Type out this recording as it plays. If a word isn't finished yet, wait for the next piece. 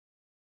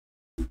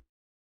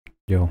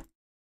Yo,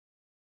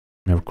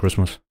 Merry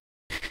Christmas.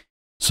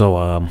 So,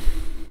 oh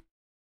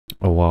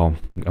wow,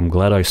 I'm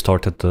glad I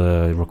started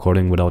the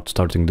recording without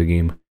starting the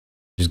game.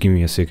 Just give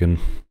me a second.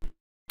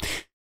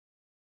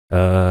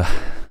 How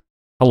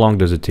long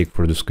does it take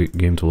for this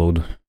game to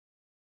load?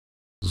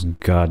 This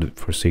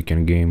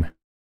god-forsaken game.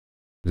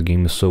 This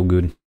game is so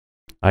good.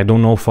 I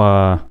don't know if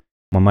my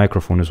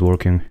microphone is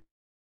working.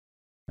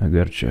 I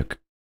gotta check.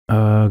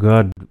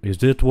 God,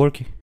 is it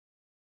working?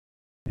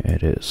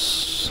 It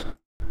is.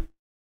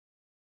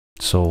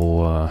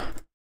 So,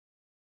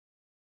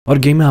 what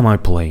game am I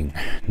playing?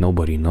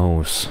 Nobody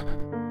knows.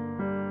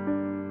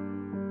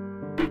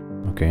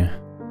 Okay.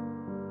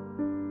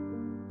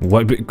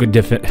 What could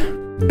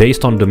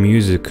based on the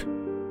music,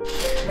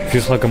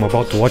 feels like I'm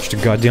about to watch the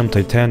goddamn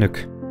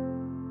Titanic.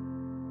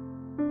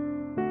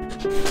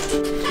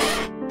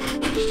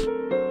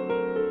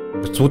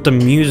 It's with the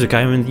music.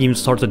 I haven't even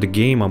started the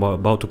game. I'm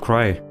about to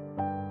cry.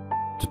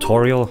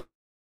 Tutorial.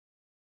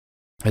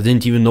 I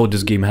didn't even know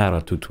this game had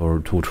a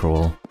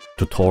tutorial.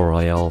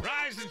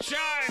 Rise and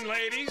shine,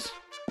 ladies.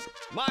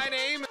 My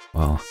name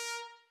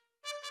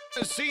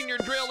is Senior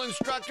Drill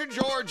Instructor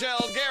George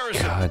L.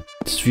 Garrison. God,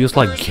 this feels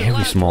like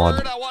Gary's mod.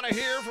 Word I want to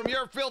hear from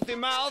your filthy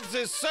mouths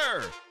is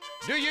sir.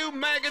 Do you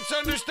maggots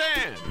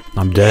understand?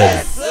 I'm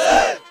dead.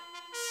 Yes,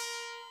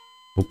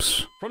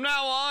 Oops. from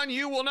now on,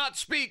 you will not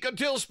speak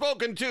until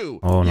spoken to.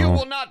 Oh, no. You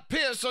will not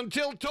piss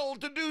until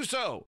told to do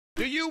so.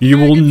 Do you? You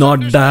will maggots not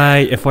understand? die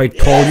if I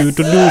told you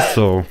to do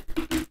so.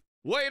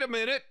 Wait a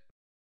minute.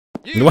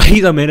 You,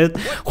 Wait a minute.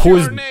 what's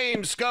Who's your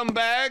name,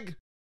 scumbag?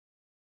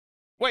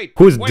 Wait.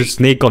 who's wait. the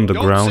snake on the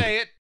Don't ground? say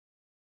it.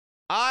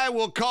 I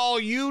will call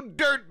you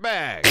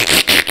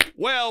Dirtbag.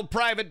 Well,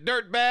 Private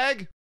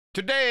Dirtbag,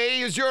 today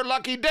is your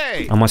lucky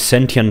day. I'm a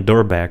sentient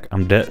dirtbag.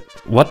 I'm dead.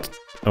 What?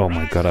 Oh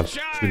my god, I've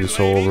Shine, to do this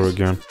all over ladies.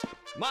 again.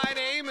 My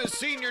name is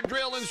Senior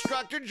Drill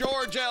Instructor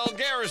George L.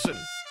 Garrison.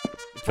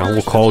 I will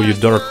First call and you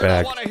last word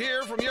I dirtbag. want to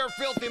hear from your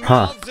filthy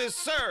Huh. mouths is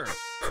sir.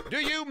 Do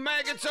you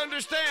maggots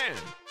understand?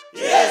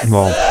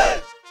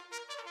 Well,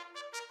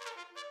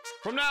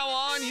 From now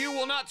on, you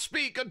will not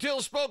speak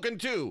until spoken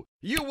to.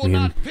 You will Man,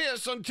 not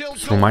piss until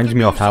this told reminds to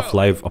me do of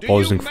Half-Life so. Do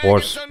Opposing you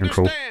Force maggots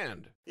intro.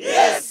 understand?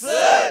 Yes,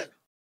 sir.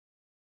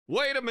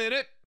 Wait a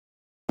minute.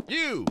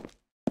 You.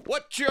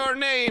 What's your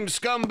name,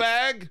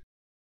 scumbag?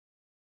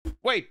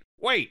 Wait.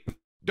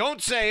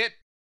 Don't say it.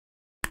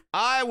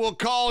 I will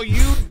call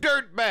you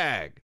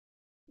Dirtbag.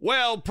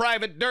 Well,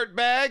 Private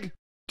Dirtbag,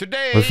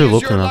 today What's he is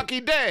looking your at? lucky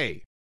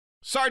day.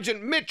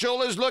 Sergeant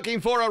Mitchell is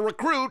looking for a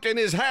recruit in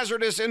his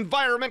hazardous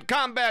environment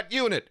combat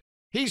unit.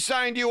 He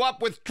signed you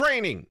up with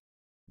training.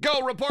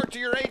 Go report to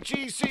your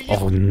HEC.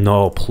 oh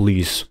no,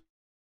 please.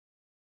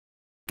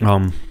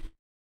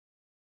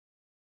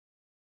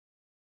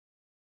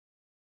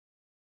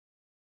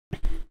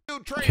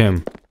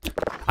 Kim.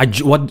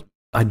 What?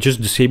 I just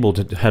disabled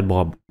the head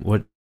bob.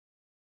 What?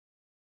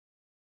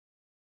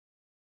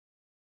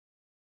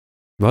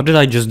 What did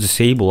I just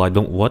disable? I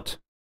don't. What?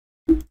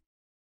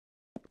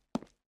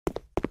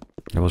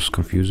 That was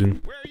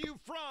confusing. Where are you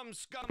from,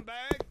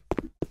 scumbag?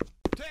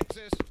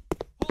 Texas.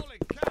 Holy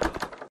cow.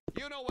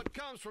 You know what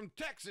comes from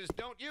Texas,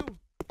 don't you?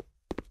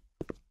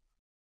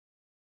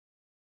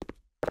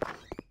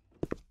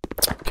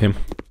 Kim.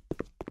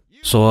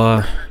 So, All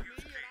right,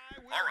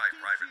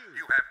 Private,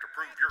 you have to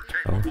prove you're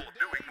capable of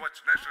doing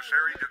what's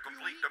necessary to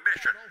complete the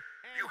mission.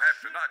 You have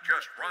to not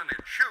just run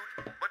and shoot,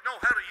 but know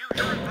how to use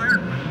your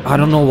environment. I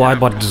don't know why,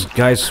 but this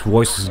guy's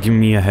voice is giving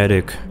me a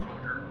headache.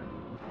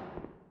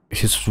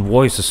 His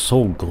voice is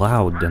so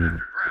loud, and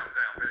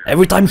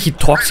every time he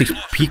talks, he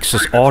peaks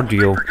his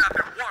audio.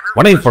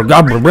 What I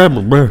forgot? Blah, blah,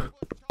 blah, blah. Jump,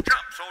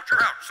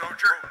 soldier, out,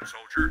 soldier,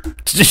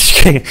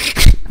 soldier.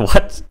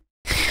 What?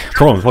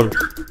 Bro, what?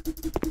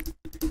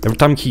 Every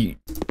time he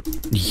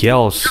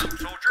yells, Jump,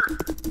 soldier.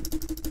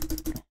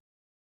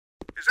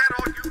 Is that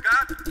all you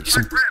got?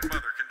 My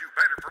grandmother can do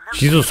better for mercy.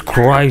 Jesus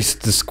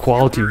Christ, this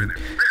quality, You're an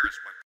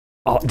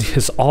embarrassment.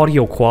 his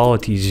audio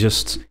quality is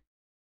just.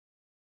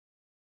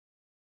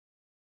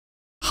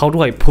 How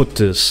do I put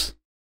this?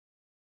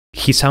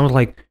 He sounds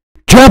like.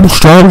 I'm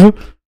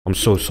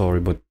so sorry,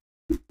 but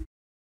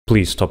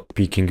please stop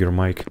peeking your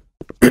mic.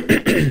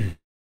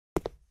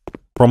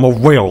 From a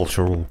whale,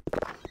 sure.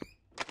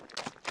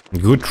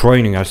 Good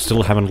training. I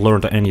still haven't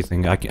learned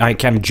anything. I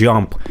can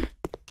jump.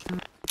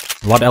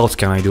 What else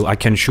can I do? I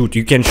can shoot.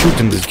 You can shoot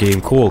in this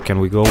game. Cool. Can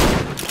we go?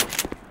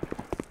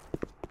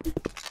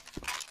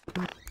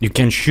 You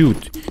can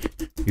shoot.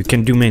 You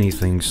can do many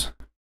things.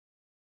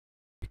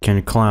 You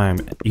can climb.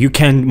 You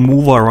can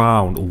move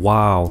around.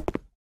 Wow.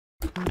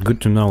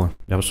 Good to know.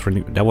 That was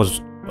really. That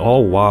was. Oh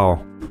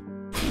wow.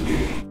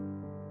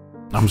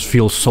 I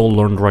feel so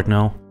learned right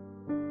now.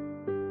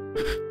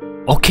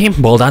 Okay,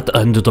 well that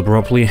ended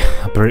abruptly.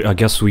 I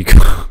guess we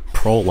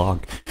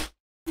prologue.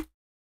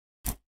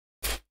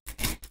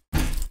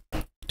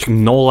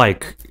 No,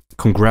 like,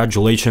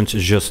 congratulations,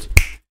 it's just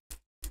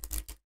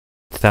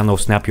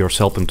Thanos snap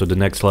yourself into the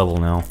next level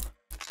now.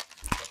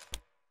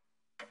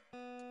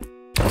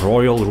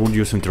 Royal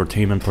Rudius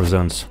Entertainment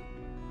presents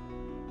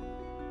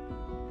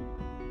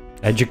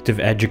Adjective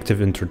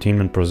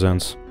Entertainment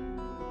presents.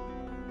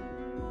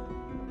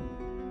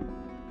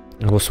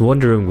 I was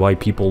wondering why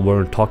people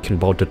weren't talking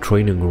about the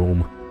training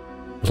room.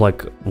 I was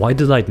like, why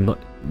did I not...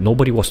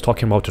 Nobody was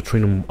talking about the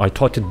training room. I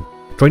thought the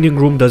training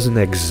room doesn't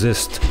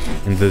exist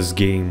in this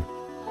game.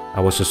 I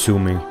was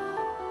assuming.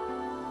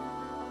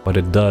 But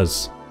it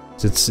does.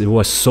 It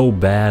was so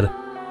bad.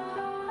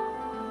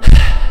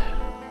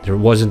 There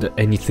wasn't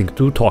anything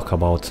to talk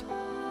about.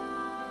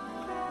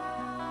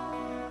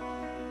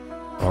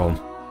 Oh.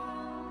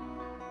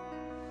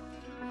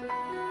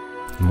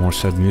 More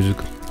sad music.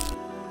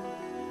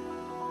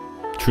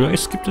 Should I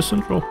skip this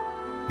intro?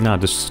 Nah,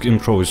 this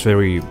intro is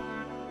very...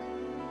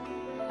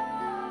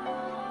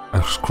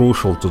 it's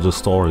crucial to the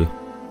story.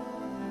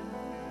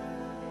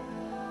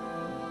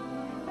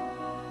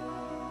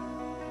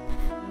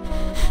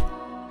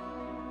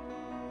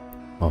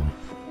 Oh.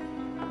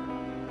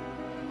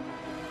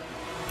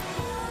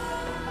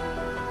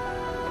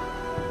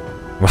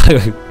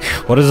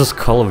 What is this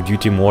Call of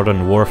Duty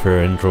Modern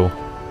Warfare intro?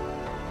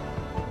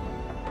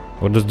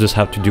 What does this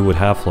have to do with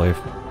Half-Life?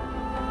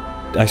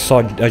 I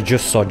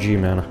just saw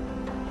G-Man.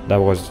 That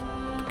was...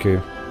 okay.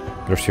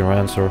 There's your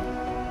answer.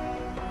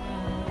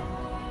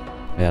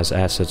 It has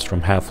assets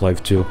from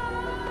Half-Life 2.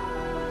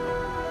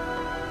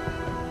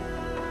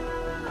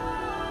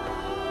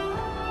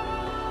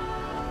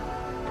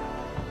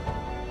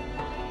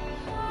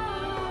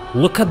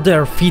 Look at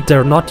their feet,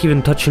 they're not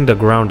even touching the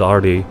ground,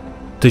 are they?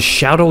 The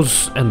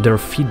shadows and their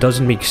feet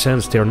doesn't make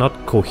sense, they're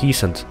not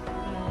cohesive.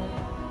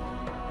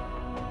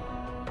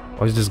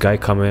 Why is this guy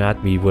coming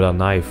at me with a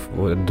knife?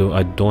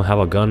 I don't have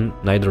a gun,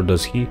 neither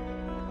does he.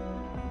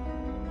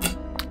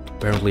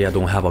 Apparently I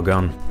don't have a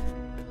gun.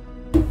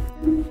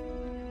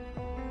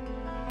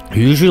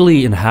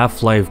 Usually in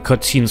Half-Life,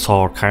 cutscenes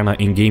are kinda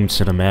in-game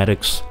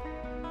cinematics.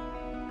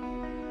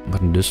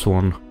 But in this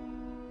one,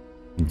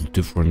 it's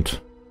different.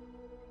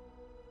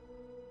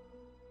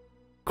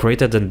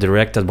 Created and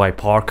directed by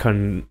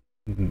Parkin,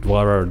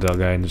 whatever the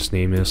guy's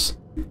name is.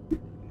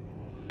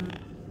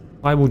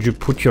 Why would you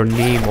put your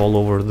name all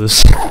over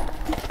this?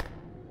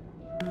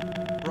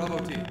 Bravo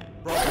team.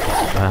 Bravo.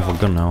 I have a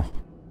gun now.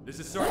 This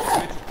is Sergeant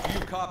Mitchell. Do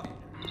you copy?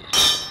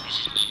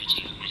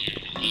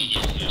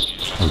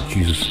 Oh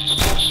Jesus.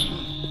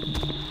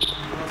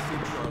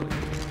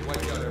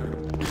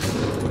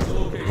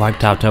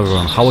 Wiped out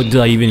everyone. How did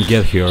I even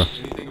get here?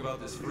 Anything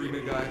about this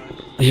Freeman guy?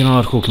 You know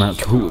what, who cares?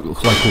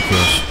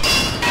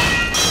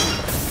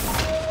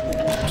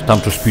 It's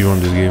time to speedrun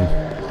this game.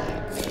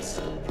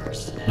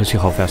 Let's see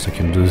how fast I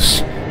can do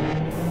this.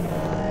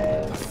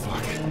 What the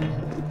fuck?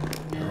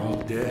 They're all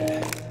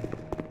dead.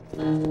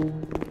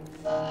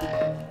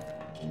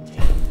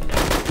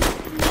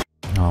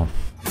 Oh.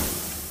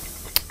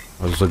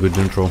 That was a good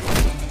intro.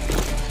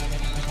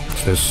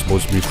 This is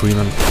supposed to be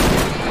Freeman.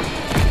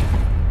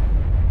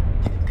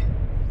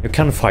 You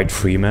can fight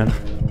Freeman.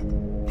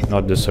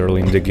 Not this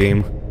early in the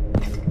game.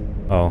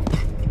 Oh.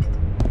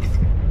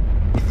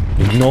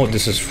 You know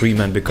this is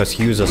Freeman because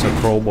he uses a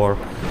crowbar.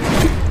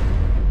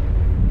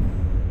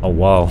 Oh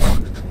wow.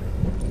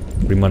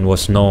 Freeman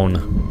was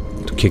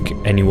known to kick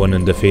anyone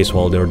in the face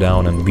while they're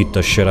down and beat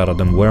the shit out of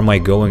them. Where am I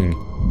going?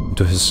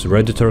 To his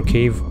Redditor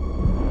cave?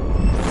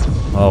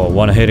 Oh,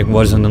 one hitting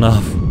wasn't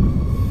enough.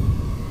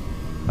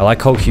 I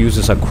like how he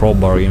uses a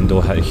crowbar even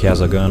though he has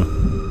a gun.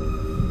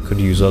 Could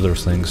use other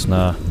things.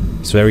 Nah,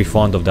 he's very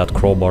fond of that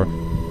crowbar.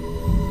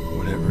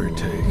 Whatever it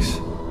takes.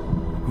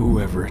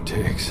 Whoever it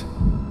takes.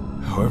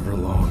 However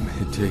long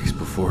it takes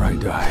before I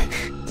die.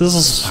 This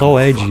is so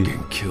edgy.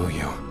 Fucking kill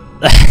you.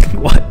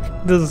 What?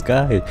 This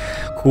guy?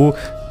 Who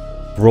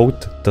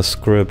wrote the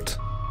script?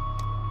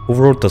 Who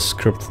wrote the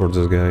script for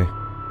this guy?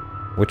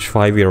 Which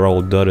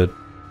 5-year-old did it?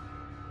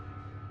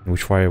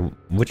 Which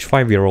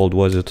 5-year-old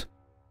was it?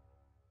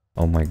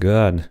 Oh my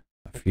god.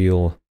 I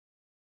feel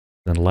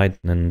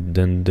enlightened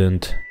and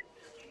didn't.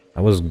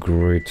 That was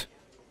great.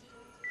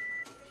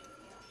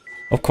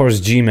 Of course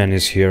G-Man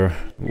is here.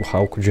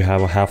 How could you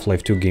have a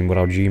Half-Life 2 game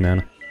without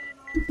G-Man?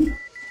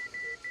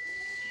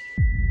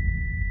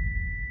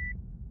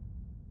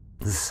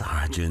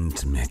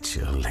 Sergeant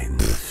Mitchell in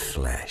the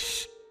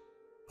flesh.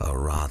 Or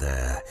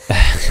rather,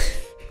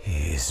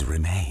 his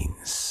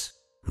remains.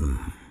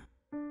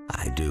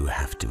 I do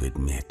have to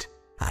admit,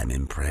 I'm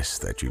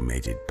impressed that you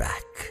made it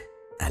back,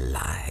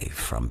 alive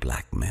from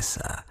Black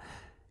Mesa.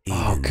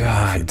 Oh Even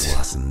god, if it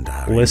wasn't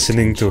our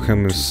listening to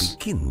him intention is to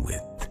begin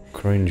with.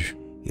 cringe.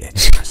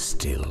 Yet you're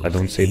still I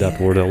don't say that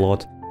word a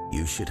lot.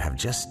 You should have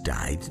just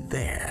died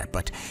there,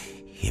 but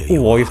here Who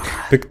you voice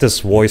are. picked this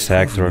voice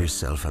Proven actor?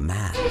 yourself a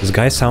man. This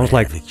guy sounds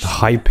like the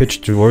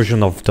high-pitched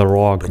version of The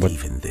Rock, but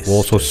even this who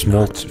also does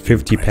smoked not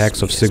 50 impress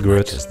packs of me as much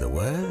cigarettes. as the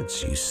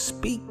words you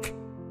speak.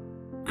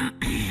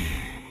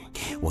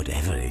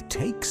 Whatever it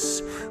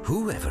takes,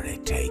 whoever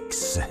it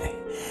takes,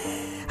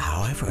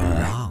 however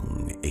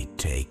long it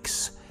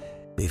takes,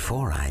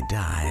 before I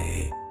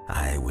die,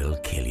 I will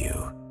kill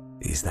you.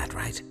 Is that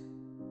right?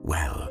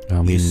 Well, I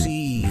mean, you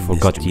see, you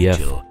forgot Mr. the F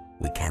Mitchell,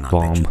 we cannot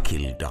bomb. let you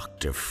kill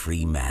Dr.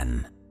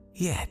 Freeman.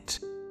 Yet.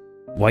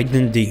 Why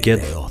didn't they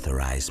get They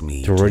authorize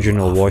me the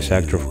original to voice offer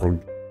actor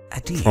you a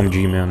deal. from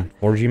G-Man?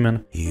 Or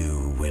G-Man?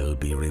 You will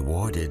be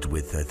rewarded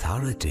with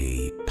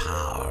authority,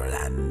 power,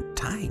 and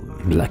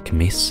time. Black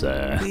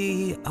Mesa.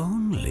 The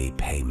only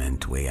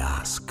payment we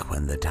ask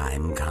when the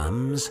time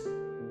comes.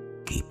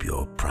 Keep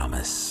your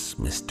promise,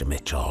 Mr.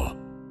 Mitchell.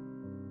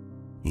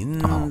 In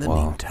the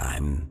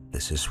meantime,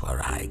 this is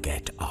where I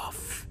get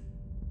off.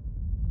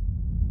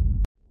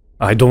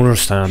 I don't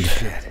understand.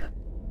 Shit.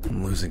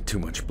 I'm losing too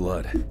much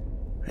blood.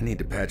 I need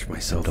to patch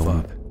myself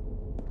up.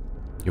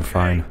 You're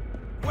fine.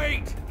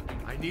 Wait!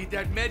 I need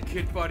that med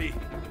kit, buddy.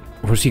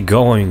 Where's he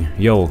going?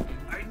 Yo,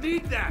 I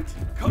need that.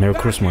 Come Merry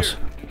back Christmas. here.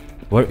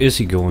 Where is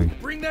he going?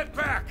 Bring that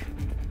back.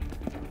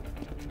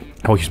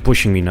 Oh, he's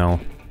pushing me now.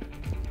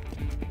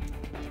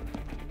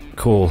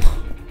 Cool.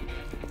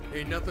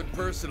 Ain't nothing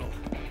personal.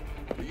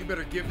 But you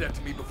better give that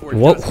to me before it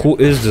What? does Who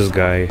is this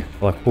guy?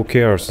 Like, who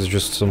cares? It's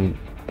just some...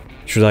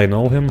 Should I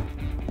know him?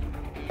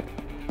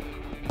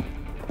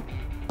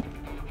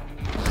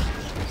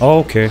 Oh,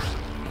 okay.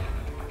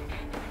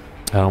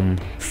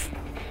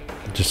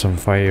 Just some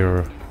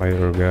fighter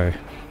guy.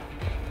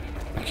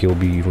 He'll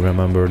be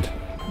remembered.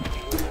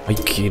 Are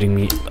you kidding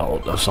me? Oh,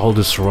 that's all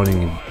this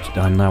running,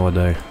 and now I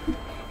die.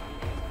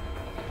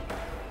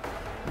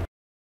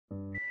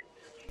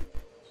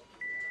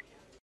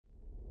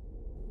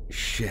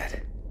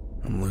 Shit.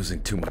 I'm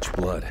losing too much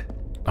blood.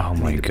 Oh I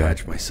my need to god.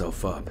 patch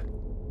myself up.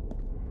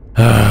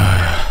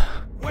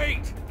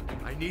 Wait!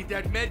 I need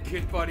that med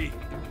kit, buddy.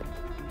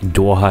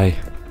 Do I?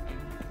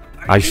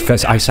 I need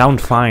that.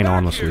 sound fine, Come back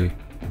honestly. here.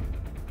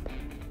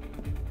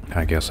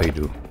 I guess I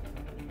do.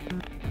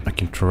 I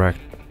can correct.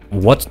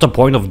 What's the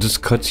point of this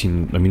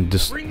cutscene? I mean,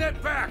 this... Bring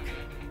that back.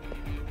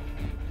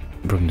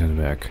 Bring that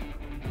back.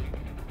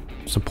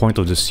 What's the point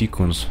of this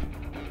sequence?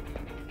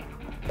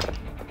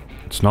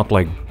 It's not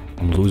like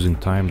I'm losing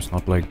time. It's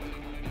not like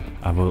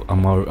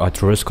I'm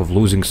at risk of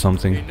losing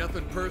something. Ain't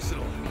nothing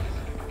personal.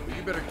 But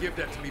you better give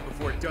that to me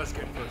before it does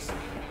get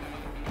personal.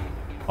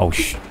 Oh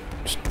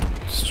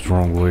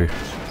strong way.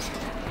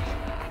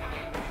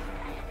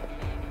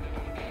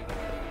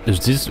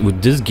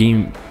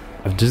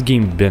 Have this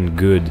game been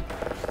good?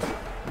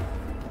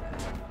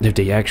 If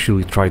they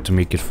actually tried to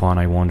make it fun,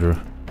 I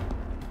wonder.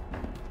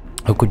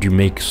 How could you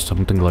make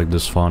something like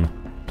this fun?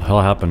 What the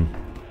hell happened?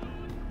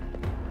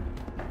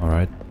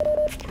 Alright.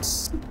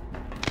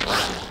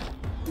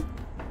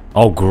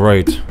 Oh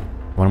great.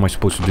 What am I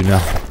supposed to do now?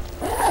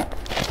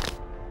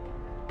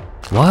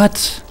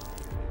 What?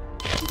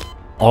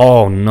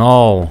 Oh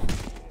no.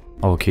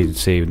 Okay, it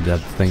saved that,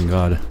 thank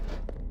god.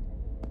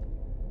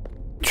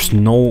 There's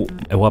no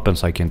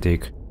weapons I can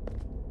take.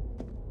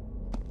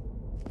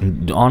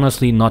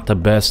 Honestly, not the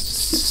best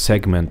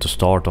segment to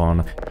start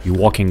on. You're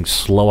walking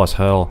slow as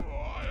hell.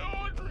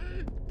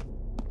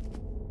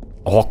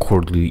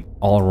 Awkwardly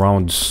all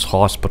around this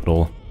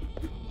hospital.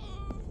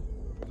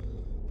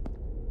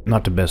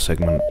 Not the best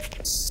segment.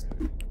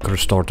 Could've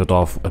started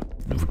off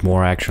with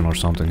more action or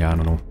something, I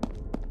don't know.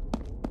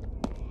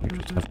 You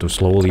just have to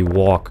slowly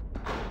walk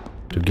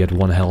to get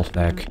one health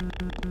back.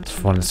 It's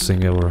the funnest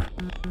thing ever.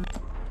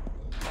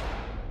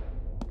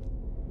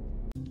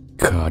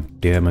 God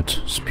damn it,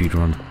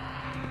 speedrun.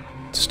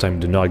 This time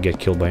did not get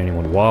killed by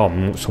anyone. Wow,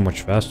 I'm so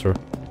much faster.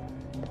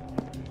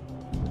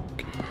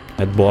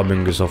 Head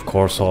bobbing is of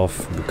course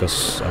off,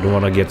 because I don't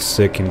want to get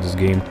sick in this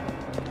game.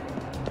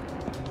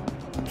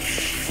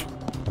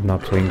 I'm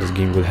not playing this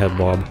game with head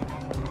bob.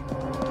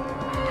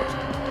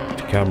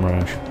 The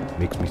camera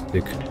makes me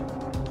sick.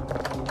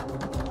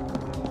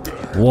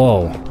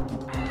 Whoa!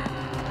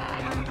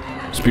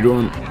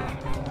 Speedrun!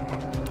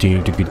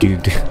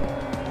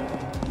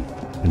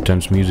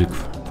 Intense music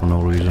for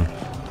no reason.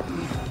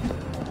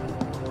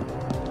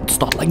 It's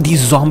not like these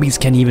zombies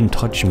can even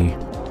touch me.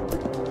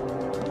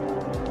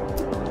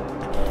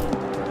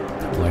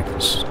 Like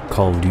this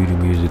Call of Duty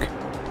music.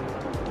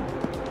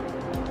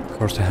 Of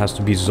course there has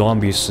to be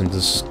zombies in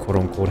this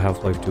quote-unquote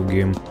Half-Life 2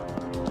 game.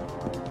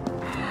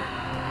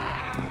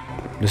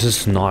 This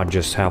is not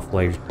just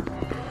Half-Life...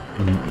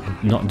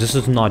 No, this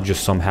is not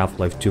just some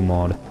Half-Life 2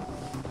 mod.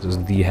 This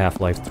is the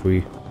Half-Life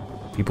 3.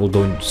 People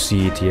don't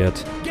see it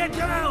yet. Get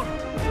down!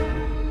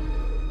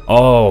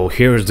 Oh,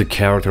 here's the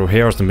character.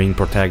 Here's the main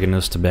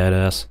protagonist, the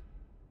badass.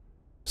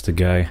 It's the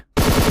guy.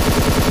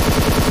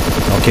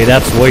 Okay,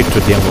 that's way too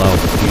damn loud.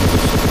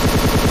 Jesus.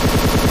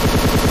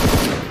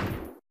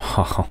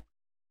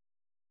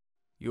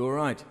 You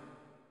alright?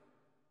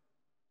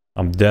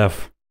 I'm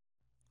deaf.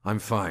 I'm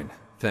fine,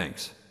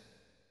 thanks.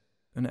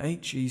 An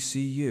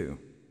HECU?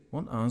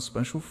 What are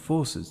Special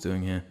Forces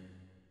doing here?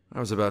 I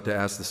was about to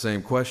ask the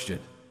same question.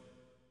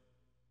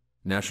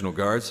 National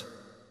Guards?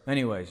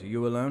 Anyways, are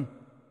you alone?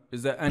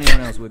 Is there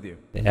anyone else with you?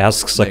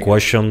 Asks a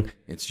question,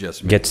 It's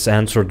just me. gets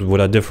answered with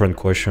a different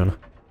question.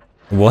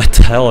 What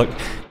the hell?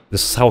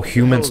 This is how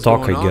humans What the hell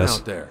talk, is going I on guess.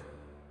 out there?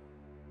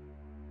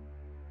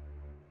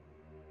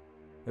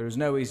 There is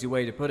no easy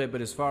way to put it,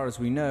 but as far as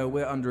we know,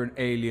 we're under an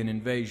alien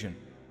invasion.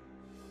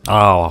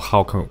 Oh,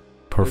 how come? Those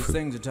Perfect.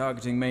 things are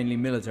targeting mainly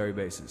military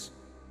bases.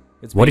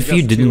 What been if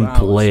you just 2 didn't hours.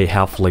 play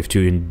Half-Life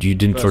 2 and you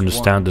didn't First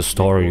understand the one,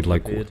 story? Nick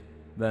Like, disappeared,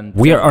 then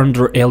we are 10,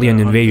 under alien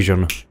then 100.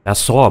 invasion. That's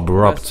so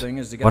abrupt. thing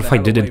is to get What the if I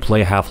hell didn't away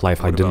play from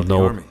Half-Life? I What didn't about the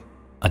know army?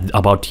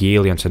 about the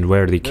aliens and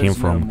where they came There's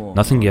no from. more,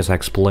 Nothing Mark. is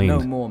explained. No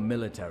more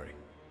military.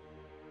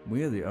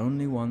 We're the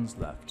only ones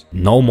left.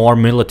 No more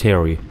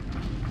military.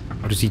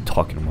 What is he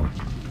talking about?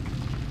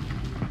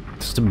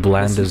 It's the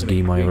blandest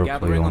game I ever played,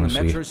 gathering on the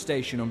honestly. metro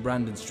station on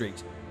Brandon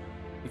Street.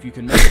 If you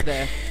can make it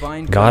there,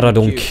 find God, I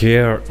Colonel don't Q.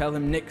 care. Tell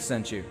him Nick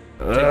sent you.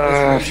 Take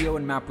this radio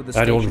and map with the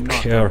I station don't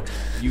marked care. out.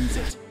 Use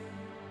it.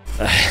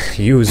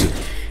 Use it.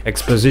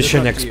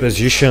 Exposition, Good luck to you.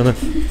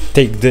 exposition.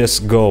 Take this,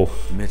 go.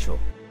 Mitchell.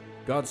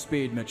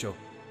 Godspeed, Mitchell.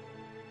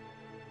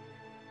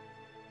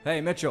 Hey,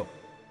 Mitchell.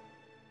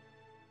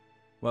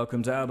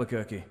 Welcome to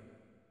Albuquerque.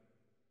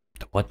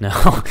 What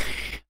now?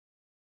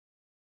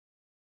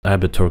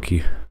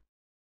 Albuquerque.